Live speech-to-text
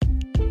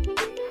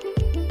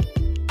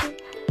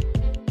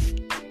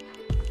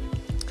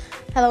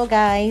Hello,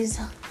 guys.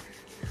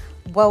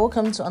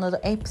 Welcome to another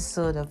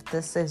episode of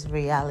This is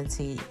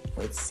Reality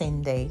with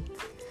Cindy,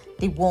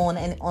 the one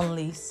and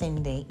only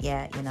Cindy.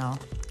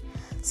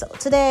 So,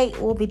 today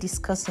we'll be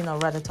discussing, or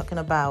rather, talking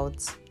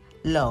about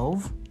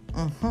love.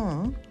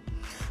 And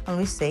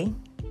we say,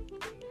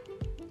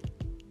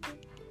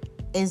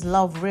 is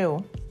love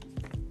real?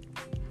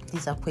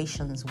 These are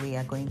questions we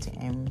are going to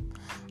aim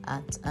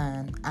at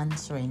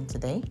answering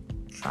today.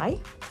 Try.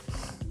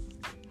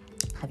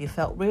 Have you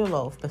felt real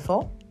love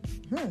before?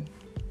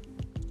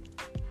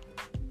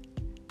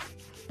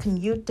 Can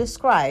you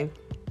describe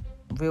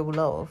real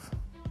love?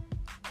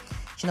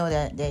 You know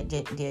that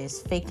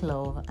there's fake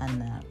love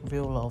and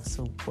real love.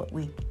 So what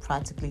we're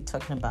practically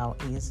talking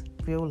about is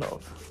real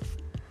love.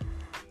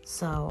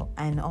 So,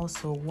 and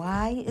also,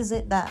 why is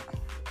it that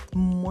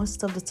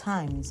majority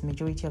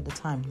of the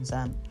times,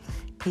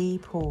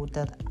 people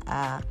that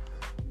are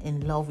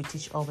in love with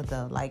each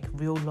other, like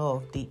real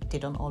love, they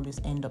don't always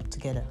end up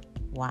together?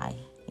 Why?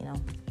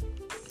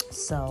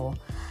 So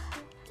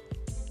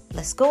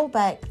let's go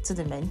back to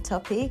the main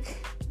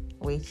topic,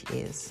 which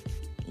is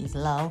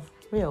love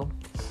real?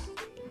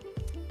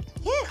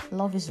 Yeah,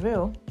 love is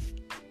real.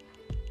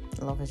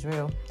 Love is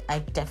real. I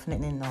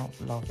definitely know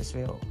love is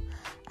real.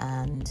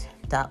 And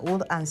that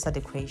would answer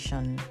this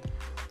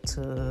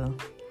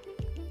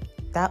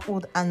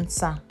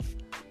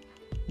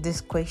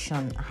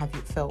question, have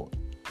you felt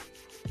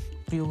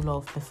real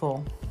love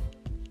before?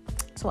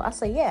 So I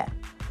say, yeah.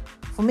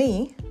 For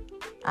me,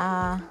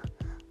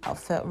 I've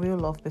felt real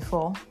love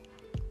before.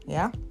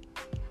 Yeah.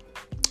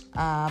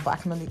 But I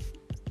can only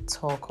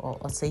talk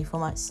or say for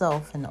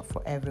myself and not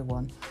for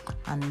everyone.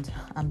 And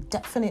I'm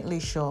definitely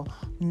sure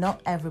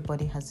not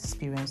everybody has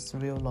experienced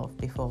real love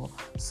before.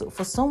 So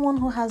for someone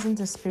who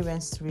hasn't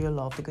experienced real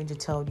love, they're going to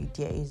tell you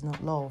there is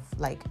not love.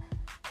 Like,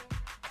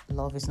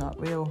 love is not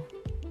real.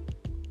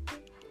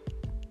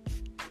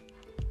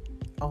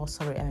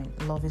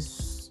 Love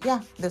is...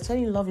 Yeah, they're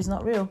telling you love is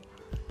not real.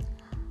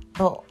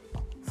 But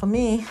for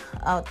me,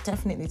 I'll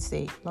definitely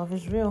say love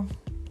is real.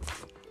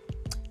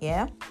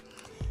 Yeah.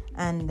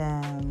 And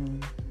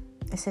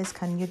it says,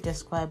 can you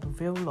describe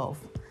real love?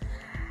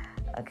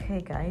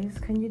 Okay, guys,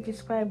 can you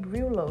describe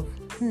real love?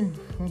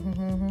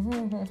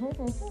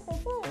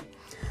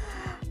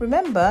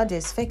 Remember,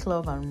 there's fake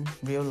love and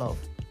real love.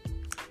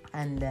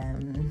 And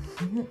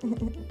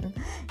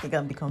it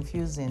can be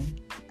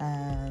confusing.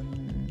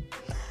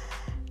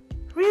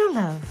 Real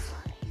love.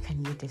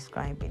 Can you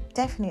describe it?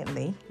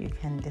 Definitely, you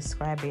can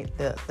describe it.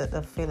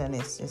 The feeling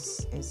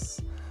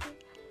is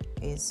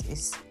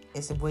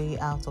a way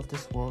out of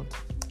this world.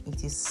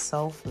 It is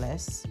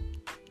selfless.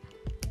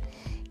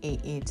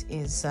 It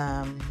is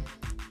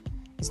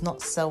it's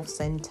not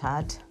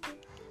self-centered.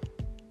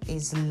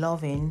 It's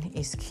loving.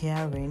 It's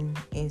caring.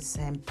 It's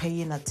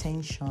paying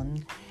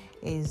attention.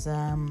 Is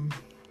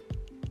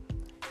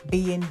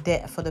being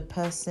there for the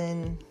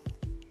person.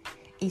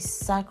 Is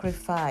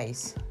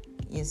sacrifice.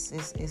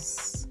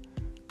 Is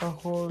a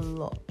whole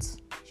lot,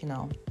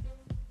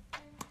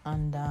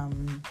 and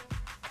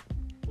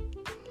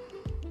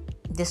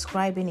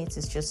describing it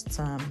is just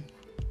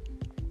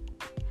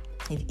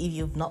if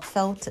you've not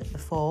felt it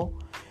before,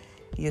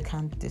 you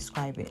can't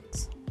describe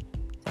it.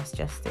 That's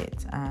just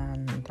it.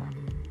 And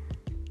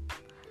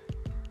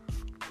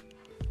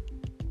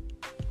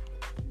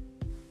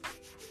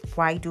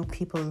why do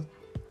people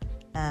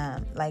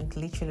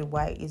literally,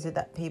 why is it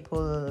that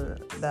people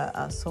that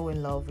are so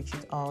in love with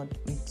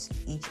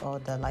each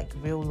other, like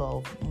real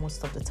love,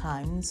 most of the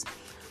times,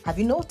 have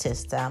you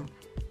noticed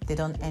they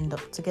don't end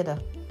up together?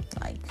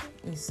 Like,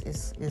 is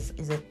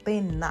a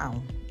thing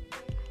now.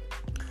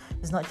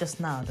 It's not just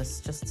now,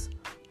 that's just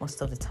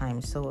most of the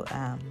time. So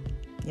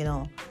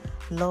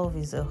love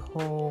is a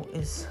whole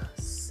is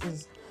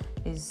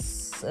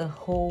a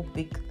whole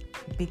big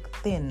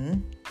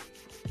thing.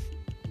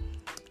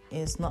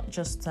 It's not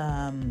just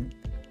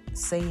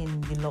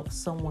saying you love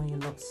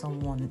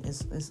someone.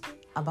 Is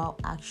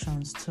about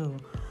actions too.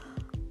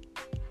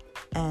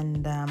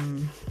 And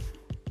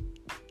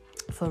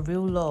for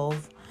real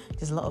love,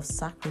 there's a lot of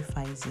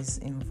sacrifices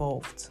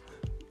involved.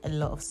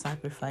 And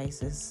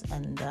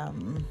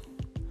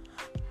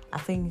I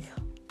think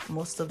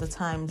most of the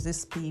times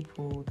these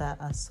people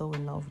that are so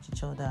in love with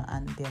each other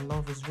and their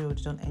love is real,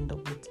 they don't end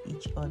up with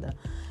each other.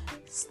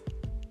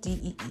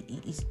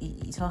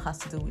 It all has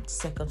to do with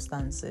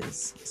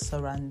circumstances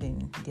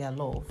surrounding their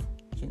love,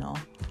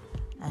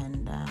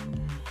 and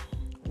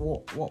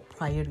what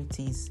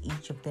priorities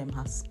each of them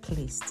has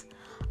placed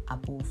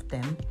above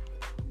them,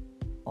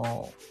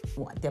 or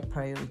what their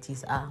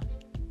priorities are.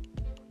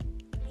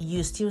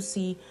 You still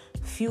see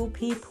few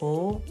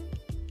people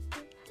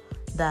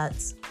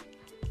that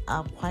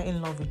are quite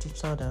in love with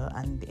each other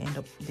and they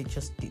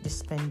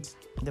spend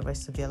the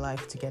rest of their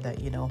life together,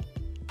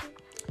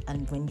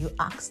 And when you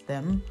ask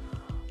them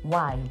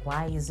why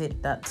is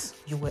it that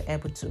you were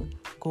able to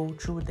go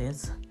through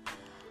this,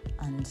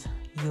 and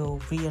you'll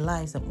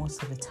realize that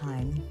most of the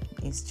time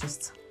it's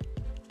just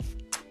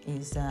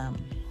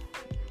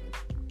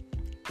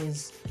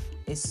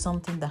is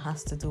something that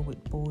has to do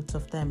with both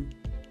of them.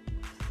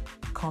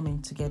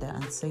 coming together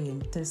and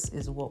saying, this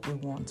is what we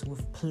want.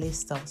 We've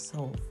placed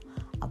ourselves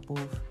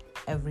above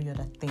every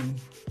other thing.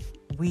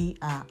 We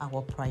are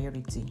our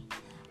priority.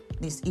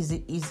 This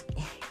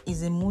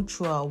is a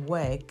mutual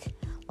work.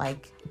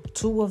 Like,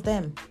 two of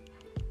them,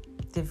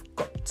 they've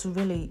got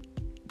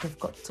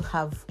to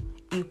have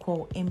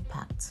equal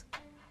impact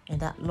in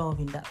that love,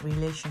 in that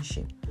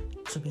relationship,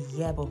 to be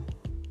able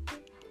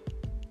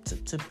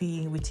to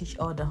be with each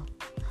other.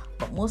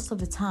 But most of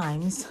the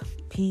times,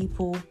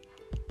 people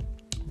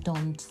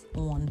don't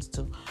want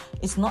to.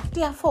 It's not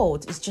their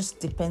fault. It just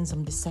depends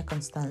on the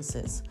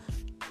circumstances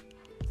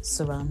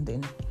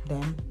surrounding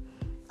them.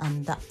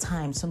 And that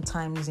time,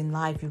 sometimes in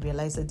life, you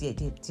realize that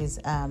there's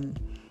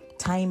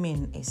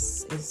timing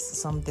is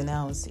something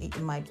else. It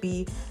might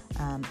be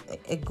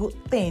a good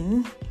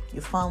thing. You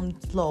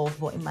found love,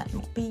 but it might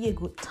not be a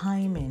good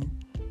timing.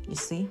 You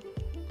see?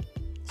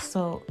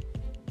 So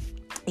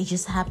it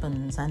just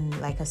happens. And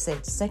like I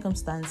said,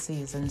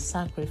 circumstances and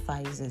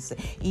sacrifices.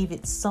 If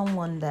it's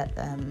someone that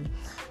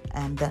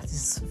that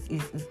is,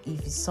 if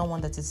it's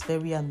someone that is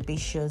very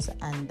ambitious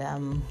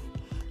and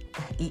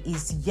he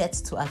is yet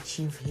to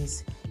achieve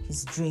his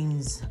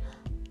dreams,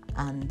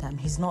 and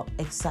he's not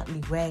exactly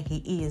where he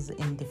is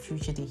in the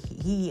future that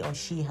he or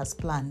she has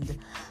planned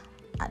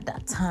at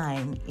that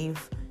time,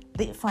 if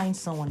they find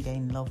someone they're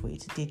in love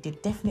with, they're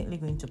definitely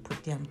going to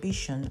put their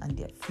ambition and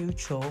their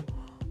future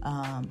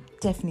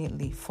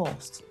definitely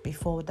first.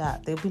 Before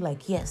that, they'll be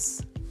like,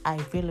 yes, I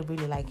really,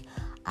 really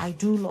I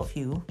do love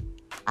you,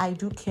 I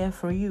do care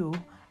for you,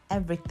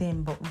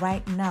 everything, but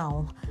right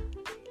now,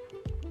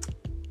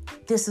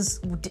 this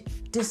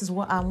is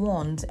what I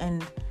want,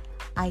 and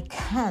I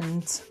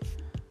can't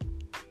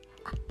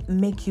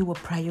make you a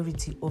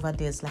priority over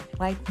this. Like,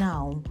 right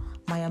now,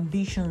 my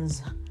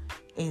ambitions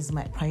is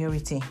my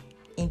priority.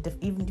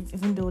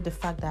 Even though the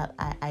fact that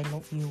I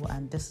love you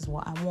and this is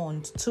what I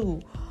want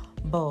too,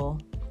 but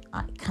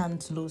I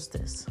can't lose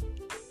this.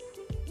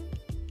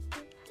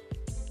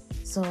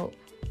 So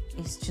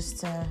it's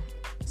just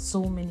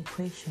so many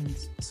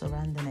questions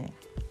surrounding it.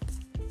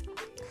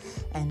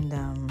 And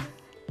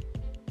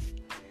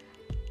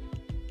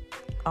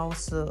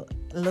also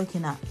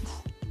looking at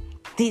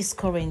this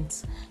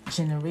current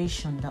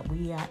generation that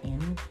we are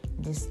in,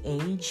 this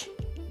age,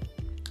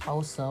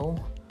 also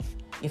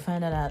you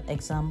find out that,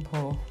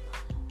 example,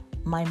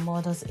 my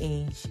mother's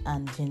age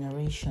and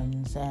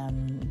generations,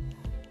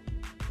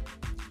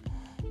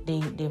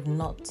 they've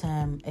not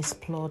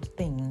explored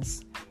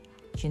things,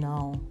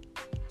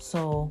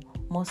 so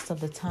most of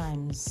the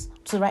times.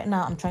 So right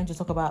now I'm trying to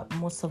talk about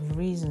most of the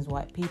reasons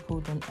why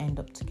people don't end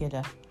up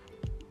together,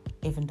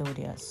 even though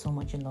they are so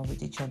much in love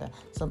with each other.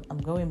 So I'm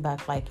going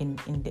back, like in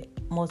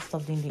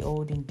the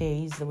olden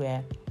days,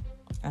 where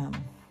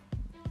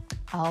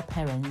our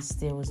parents,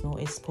 there was no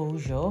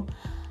exposure,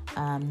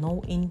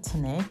 no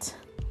internet,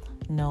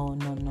 no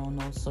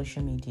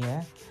social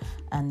media,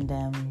 and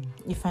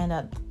you find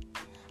out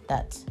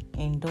that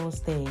in those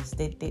days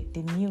they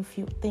knew a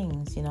few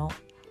things.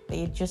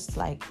 They just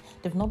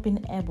they've not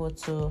been able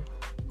to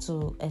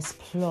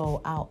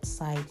explore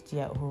outside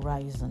their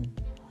horizon.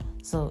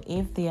 So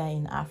if they are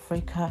in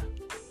Africa,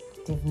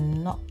 they've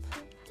not,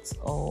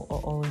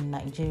 or in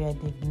Nigeria,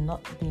 they've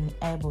not been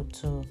able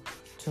to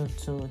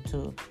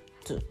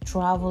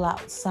travel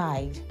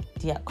outside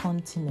their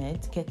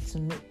continent, get to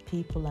meet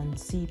people and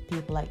see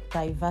people, like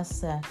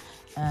diverse, a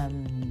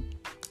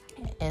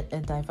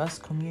diverse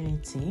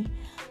community.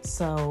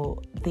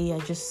 So they are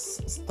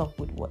just stuck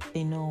with what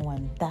they know,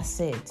 and that's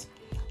it.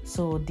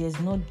 So there's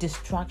no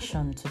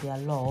distraction to their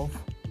love.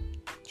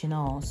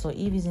 So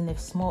if he's in a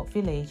small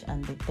village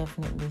and they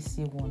definitely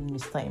see one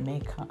Mr.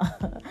 Emeka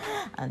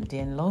and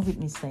they're in love with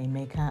Mr.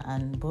 Emeka,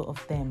 and both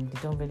of them, they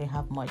don't really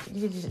have much.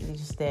 They're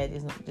just there.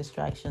 There's no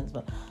distractions.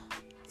 But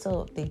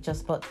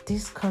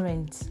this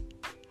current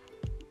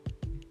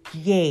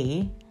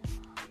year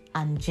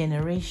and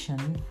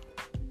generation,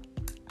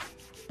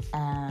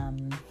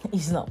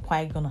 is not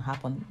quite going to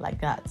happen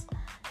like that.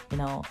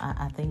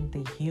 I think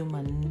the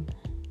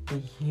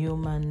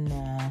human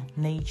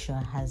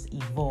nature has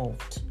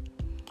evolved.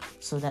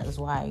 So that is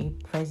why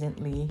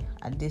presently,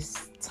 at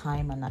this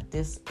time and at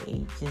this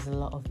age, there's a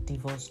lot of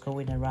divorce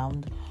going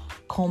around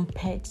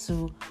compared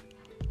to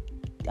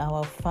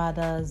our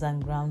fathers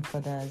and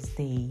grandfathers'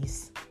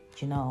 days.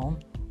 A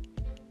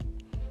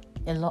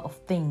lot of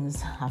things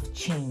have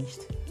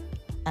changed,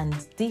 and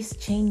these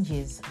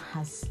changes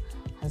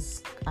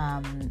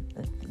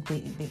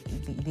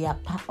they are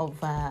part of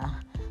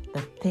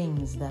the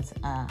things that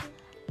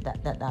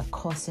are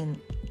causing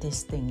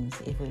these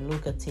things. If we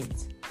look at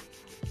it,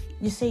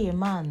 you say a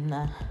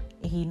man,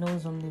 he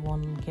knows only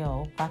one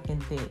girl. Back in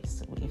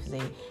days, if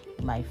say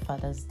my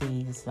father's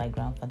days, my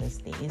grandfather's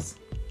days,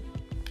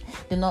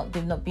 they've not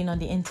been on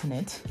the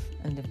internet,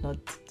 and they've not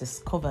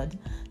discovered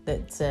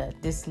that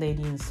this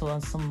lady in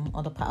some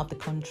other part of the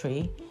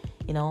country,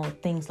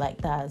 things like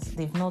that.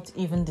 They've not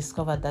even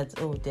discovered that,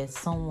 there's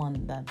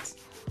someone that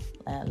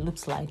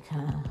looks like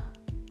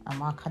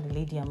Amaka, the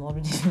lady I'm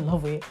already in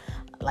love with.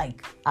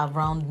 like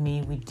around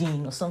me,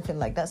 within, or something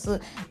like that. So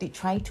they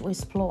try to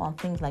explore and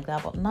things like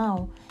that. But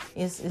now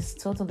it's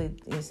totally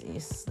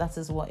is that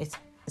is what it's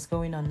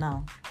going on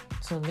now.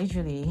 So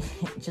literally,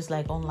 just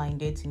like online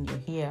dating, you're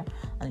here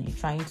and you're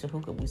trying to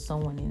hook up with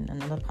someone in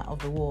another part of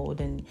the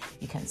world, and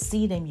you can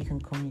see them, you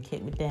can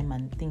communicate with them,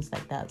 and things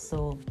like that.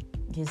 So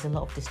there's a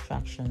lot of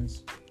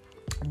distractions,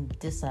 and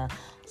these are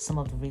some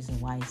of the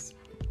reasons why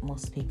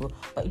most people.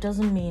 But it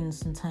doesn't mean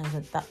sometimes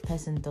that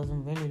person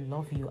doesn't really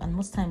love you. And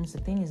most times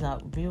the thing is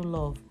that real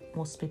love,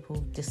 most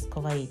people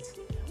discover it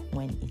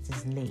when it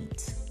is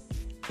late.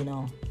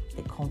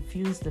 They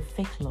confuse the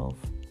fake love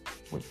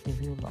with the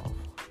real love.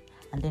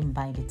 And then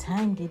by the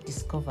time they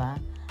discover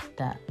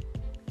that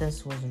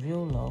this was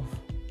real love,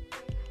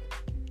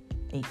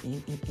 it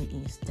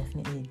is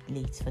definitely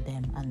late for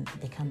them, and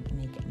they can't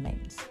make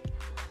amends.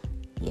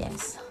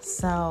 Yes.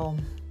 So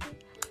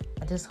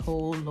this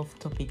whole love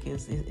topic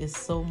is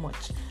so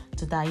much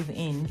to dive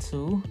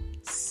into.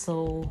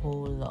 So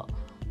whole lot.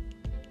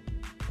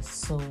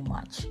 So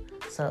much.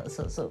 So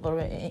for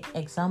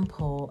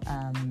example,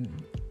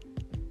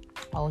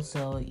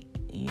 also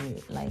you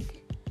like.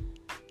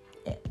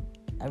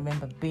 I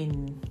remember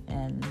being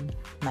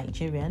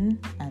Nigerian,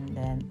 and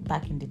then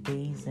back in the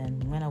days,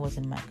 and when I was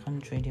in my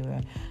country, there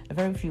were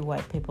very few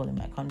white people in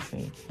my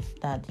country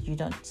that you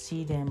don't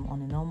see them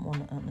on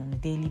a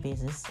daily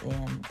basis.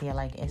 They're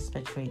like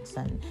expatriates,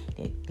 and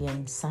they're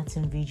in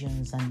certain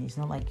regions, and it's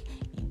not like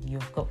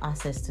you've got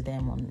access to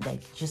them on,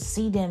 like, just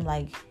see them,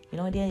 like,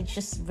 they're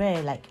just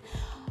very like.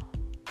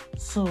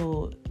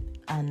 So,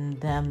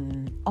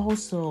 and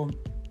also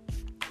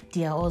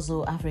they are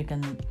also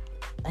African.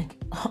 Like,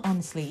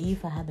 honestly,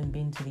 if I hadn't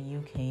been to the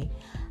UK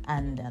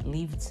and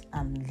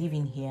I'm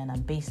living here and I'm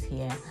based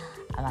here,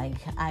 like,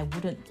 I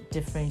wouldn't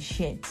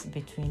differentiate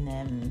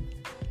between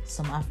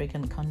some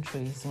African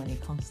countries when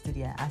it comes to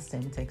their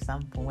accent.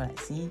 Example, when I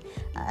see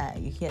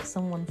you hear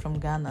someone from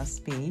Ghana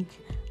speak,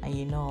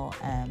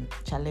 and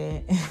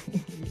chale,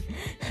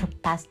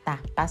 pasta,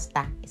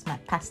 it's my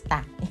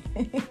pasta.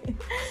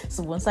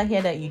 So once I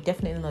hear that, you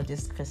definitely know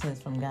this person is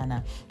from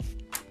Ghana.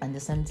 And the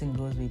same thing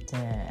goes with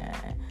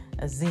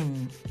a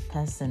Zim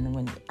person.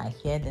 When I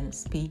hear them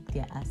speak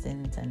their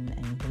accent, and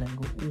like,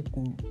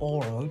 oh, all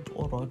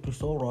right,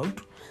 it's all right.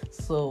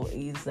 So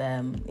it's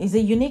a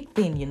unique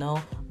thing,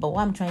 But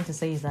what I'm trying to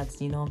say is that,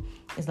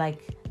 it's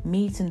like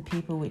meeting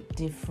people with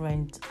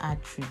different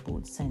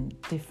attributes and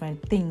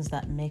different things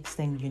that makes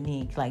them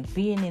unique. Like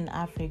being in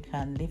Africa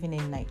and living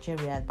in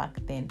Nigeria back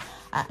then,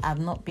 I've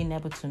not been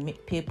able to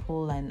meet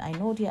people, and I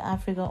know they're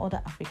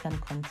other African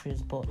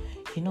countries, but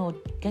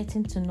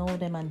getting to know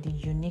them and the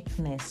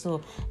uniqueness.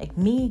 So like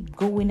me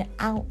going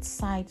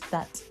outside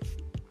that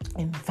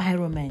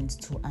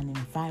environment to an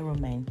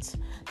environment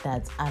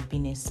that I've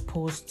been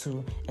exposed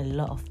to a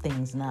lot of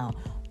things now.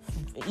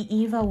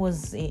 If I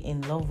was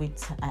in love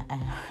with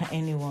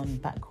anyone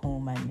back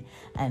home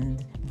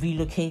and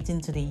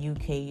relocating to the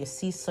UK, you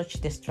see such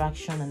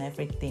distraction and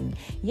everything.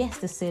 Yes,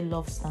 they say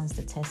love stands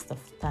the test of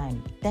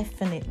time,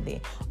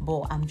 definitely.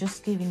 But I'm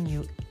just giving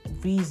you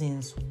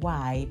reasons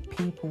why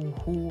people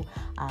who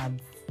are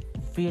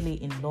really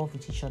in love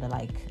with each other,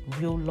 like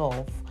real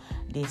love,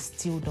 they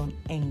still don't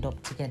end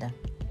up together.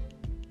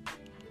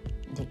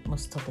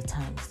 Most of the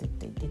times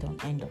they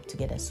don't end up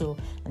together. So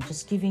I'm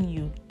just giving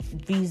you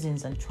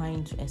reasons and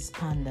trying to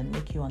expand and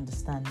make you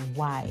understand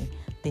why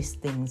these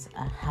things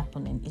are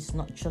happening. It's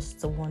not just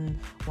the one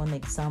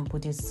example,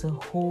 there's a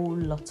whole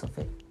lot of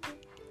it.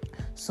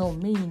 So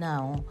me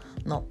now,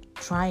 not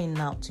trying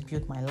now to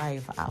build my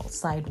life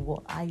outside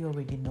what I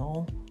already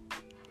know,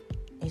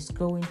 is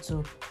going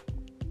to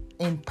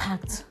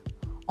impact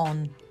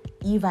on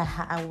if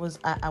I was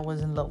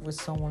in love with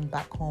someone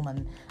back home,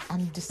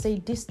 and to say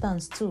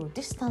distance too,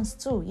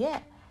 yeah.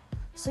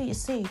 So you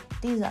see,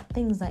 these are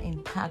things that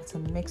impact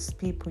and makes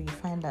people, you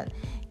find that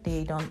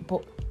they don't,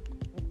 but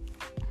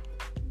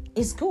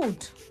it's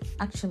good,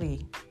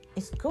 actually.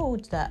 It's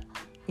good that,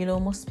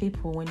 most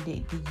people, when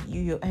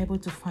you're able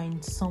to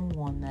find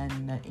someone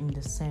and in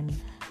the same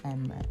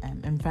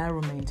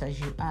environment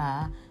as you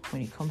are,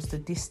 when it comes to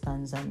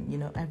distance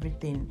and,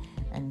 everything,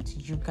 and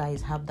you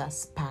guys have that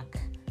spark,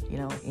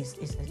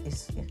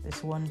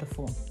 it's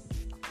wonderful.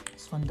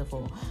 It's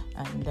wonderful.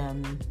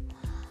 And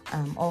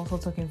also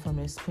talking from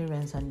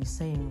experience, and you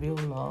saying real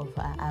love,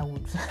 I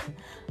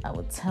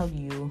would tell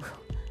you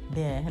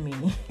there,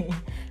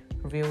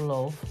 real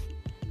love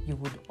you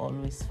would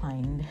always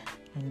find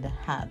in the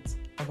heart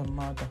of a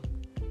mother.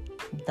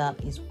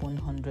 That is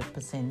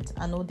 100%.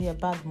 I know there are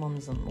bad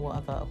moms and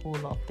whatever, a whole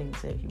lot of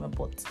things are human,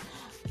 but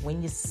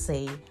when you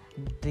say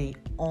the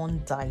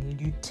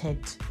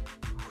undiluted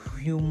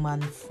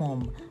human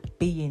form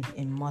being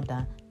a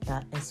mother,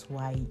 that is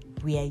where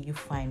you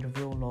find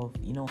real love.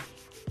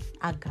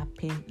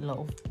 Agape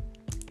love,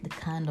 the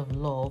kind of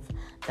love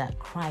that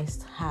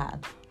Christ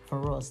had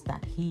for us,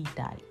 that he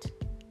died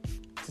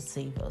to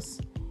save us,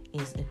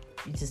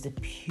 it is the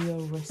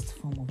purest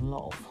form of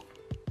love.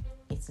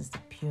 It is the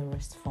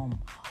purest form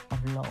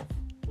of love,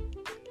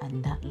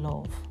 and that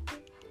love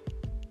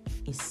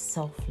is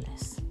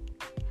selfless.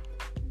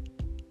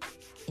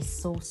 is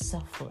so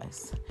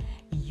selfless.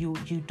 You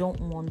don't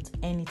want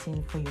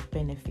anything for your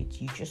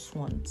benefit. You just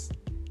want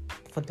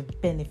for the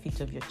benefit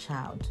of your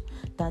child.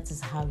 That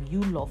is how you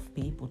love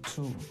people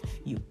too.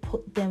 You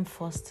put them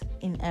first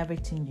in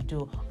everything you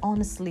do.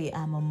 Honestly,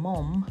 I'm a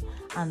mom,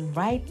 and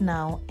right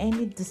now,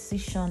 any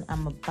decision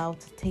I'm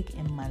about to take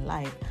in my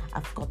life,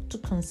 I've got to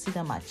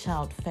consider my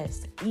child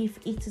first.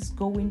 If it is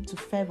going to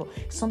favor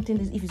something,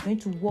 if it's going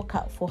to work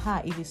out for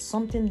her, if it's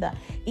something that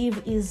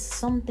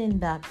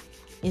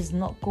is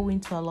not going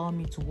to allow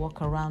me to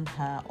walk around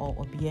her or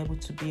be able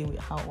to be with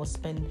her or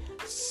spend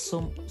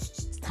some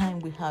time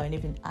with her and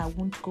even, I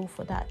won't go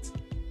for that.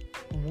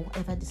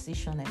 Whatever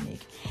decision I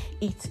make,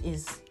 it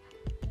is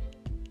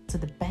to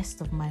the best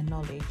of my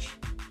knowledge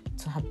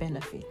to her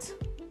benefit.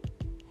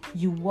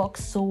 You work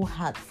so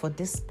hard for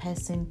this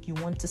person. You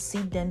want to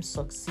see them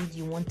succeed.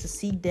 You want to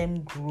see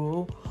them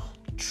grow.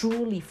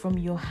 Truly, from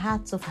your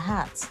heart of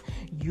hearts,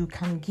 you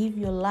can give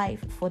your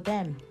life for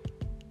them.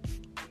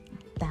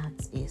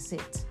 That is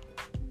it.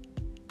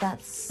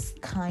 That's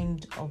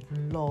kind of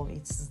love.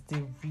 It's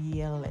the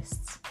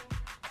realest.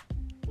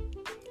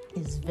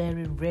 It's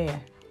very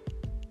rare.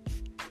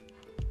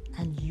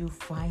 And you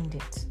find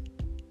it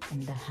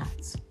in the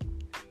heart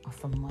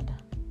of a mother.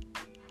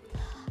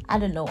 I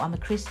don't know, I'm a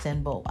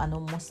Christian, but I know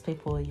most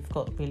people, you've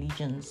got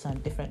religions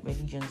and different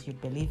religions you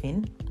believe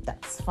in.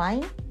 That's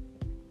fine.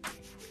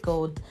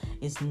 God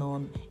is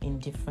known in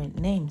different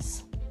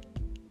names,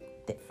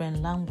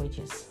 different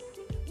languages.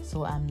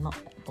 So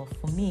but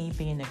for me,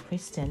 being a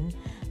Christian,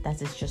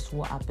 that is just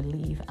what I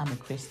believe. I'm a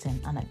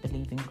Christian and I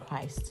believe in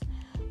Christ.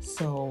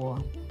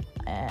 So,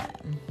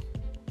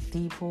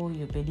 people,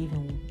 you believe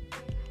in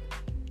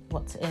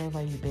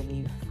whatever you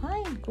believe,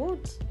 fine,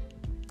 good.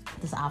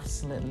 It's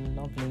absolutely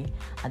lovely.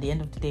 At the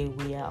end of the day,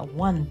 we are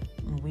one.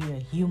 We are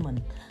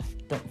human.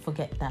 Don't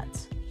forget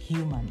that.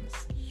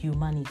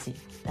 Humanity.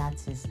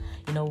 That is,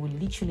 we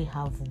literally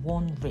have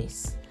one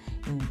race.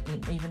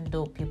 Even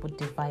though people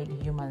divide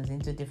humans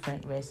into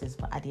different races,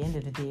 but at the end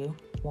of the day,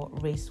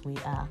 what race we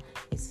are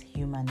is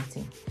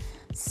humanity.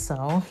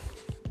 So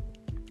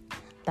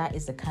that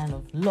is the kind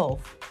of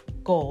love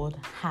God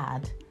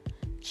had,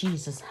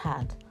 Jesus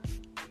has.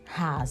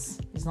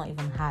 It's not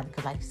even had,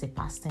 because like it's a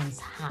past tense,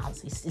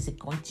 has. It's a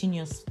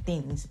continuous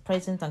thing. It's a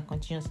present and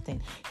continuous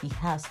thing. He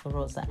has for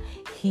us, that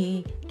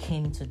he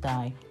came to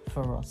die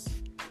for us.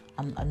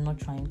 I'm not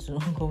trying to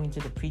go into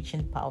the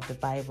preaching part of the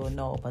Bible,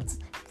 no, but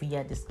we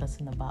are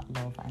discussing about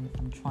love, and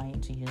I'm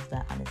trying to use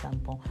that as an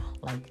example.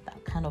 Like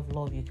that kind of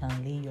love, you can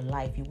lay your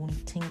life. You won't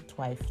think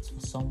twice for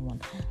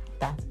someone.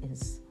 That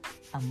is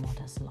a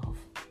mother's love,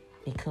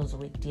 because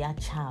with their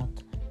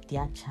child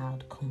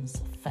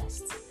comes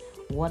first.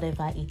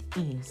 Whatever it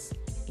is,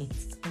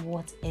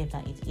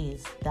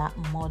 that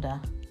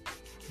mother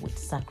would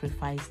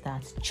sacrifice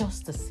that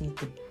just to see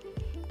the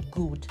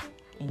good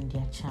in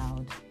their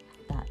child.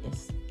 That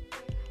is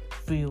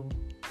real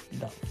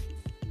love.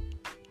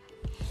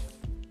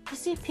 You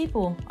see,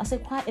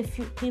 quite a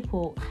few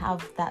people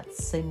have that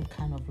same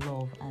kind of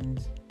love,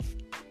 and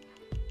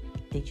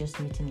they just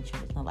meeting each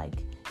other. It's not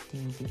like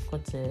they've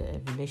got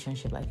a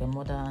relationship like a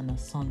mother and a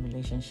son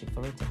relationship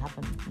for it to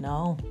happen.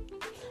 No.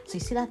 So you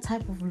see, that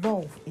type of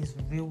love is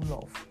real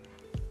love.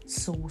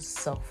 So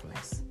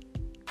selfless.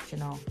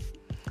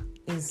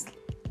 Is,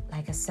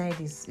 like I said,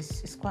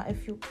 it's quite a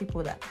few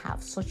people that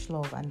have such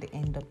love and they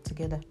end up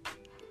together.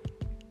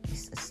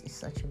 It's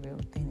such a real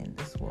thing in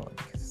this world,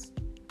 because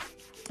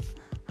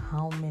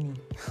how many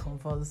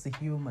of us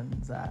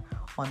humans are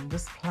on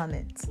this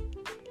planet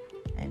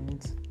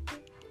and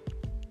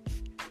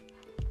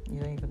you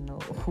don't even know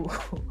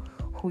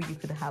who you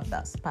could have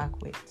that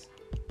spark with.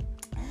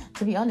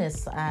 To be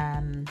honest,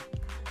 I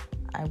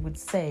would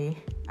say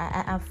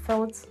I've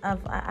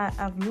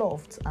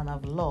loved and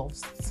I've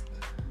lost,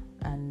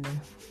 and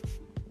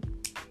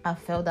I've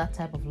felt that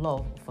type of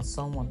love for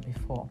someone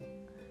before,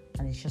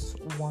 and it's just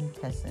one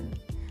person,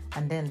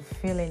 and then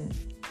feeling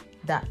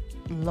that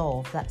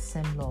love, that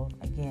same love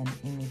again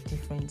in a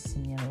different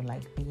scenario,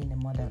 like being a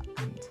mother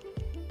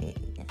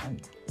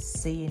and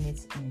seeing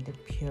it in the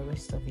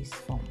purest of its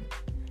form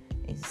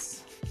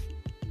is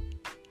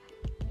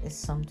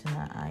something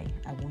that I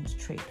won't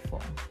trade for.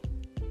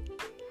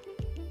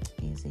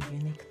 It's a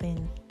unique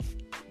thing.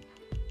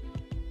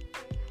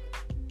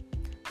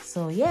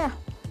 So yeah,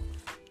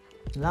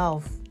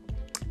 love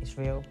is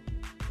real.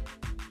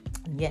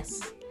 And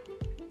yes,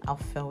 I've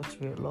felt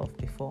real love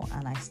before,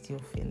 and I still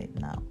feel it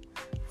now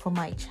for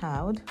my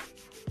child.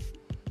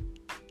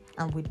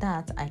 And with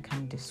that, I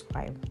can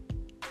describe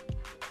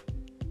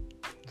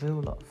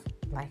real love,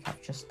 like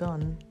I've just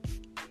done.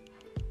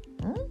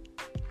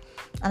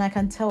 And I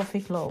can tell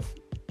fake love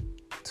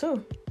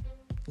too.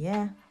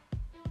 Yeah.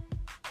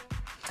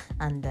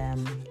 And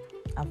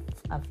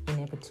I've been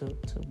able to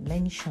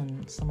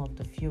mention some of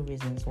the few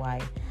reasons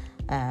why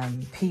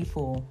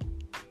people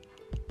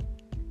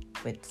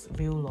with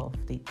real love,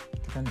 they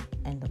don't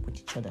end up with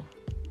each other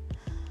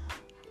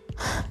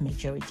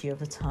majority of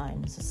the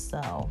times.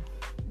 So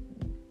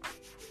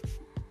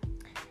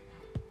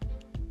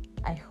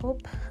I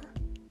hope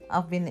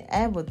I've been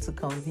able to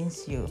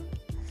convince you.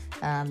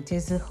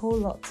 There's a whole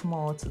lot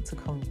more to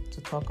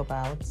talk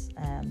about,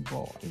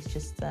 but it's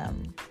just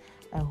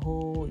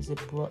it's a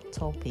broad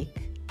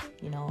topic.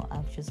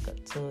 I've just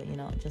got to,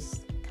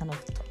 just kind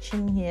of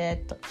touching here,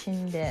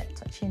 touching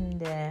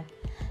there,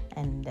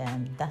 and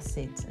that's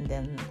it. And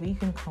then we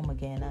can come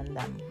again and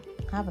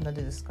have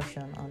another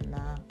discussion on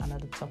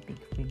another topic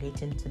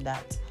relating to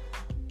that.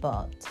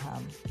 But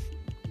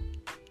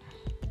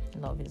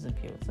love is a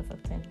beautiful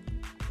thing,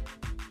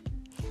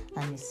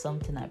 and it's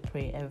something I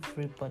pray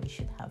everybody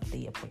should have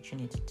the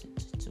opportunity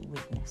to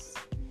witness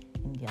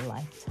in their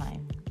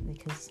lifetime,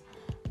 because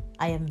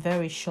I am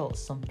very sure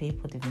some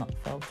people did not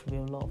felt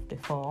real love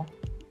before,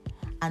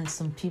 and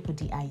some people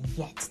they are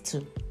yet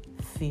to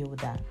feel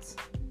that,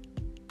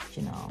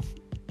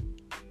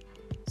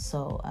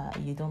 So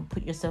you don't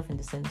put yourself in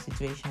the same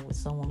situation with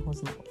someone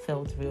who's not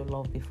felt real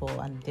love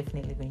before and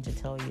definitely going to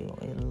tell you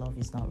love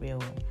is not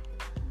real.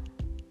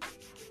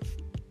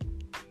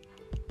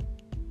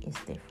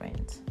 It's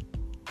different.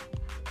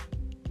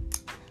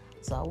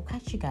 So I will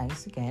catch you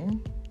guys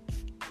again,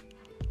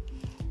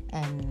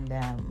 and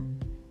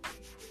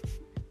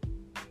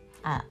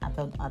I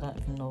don't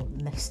even know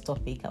the next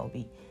topic I'll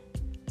be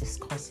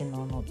discussing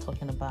or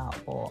talking about,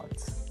 but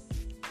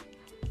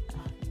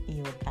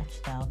you will catch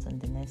it out in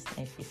the next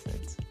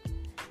episode.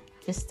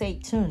 Just stay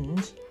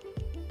tuned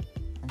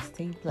and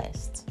stay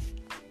blessed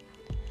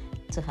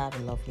to have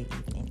a lovely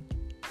evening.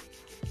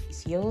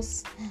 It's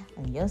yours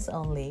and yours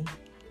only,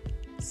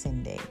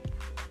 Cindy.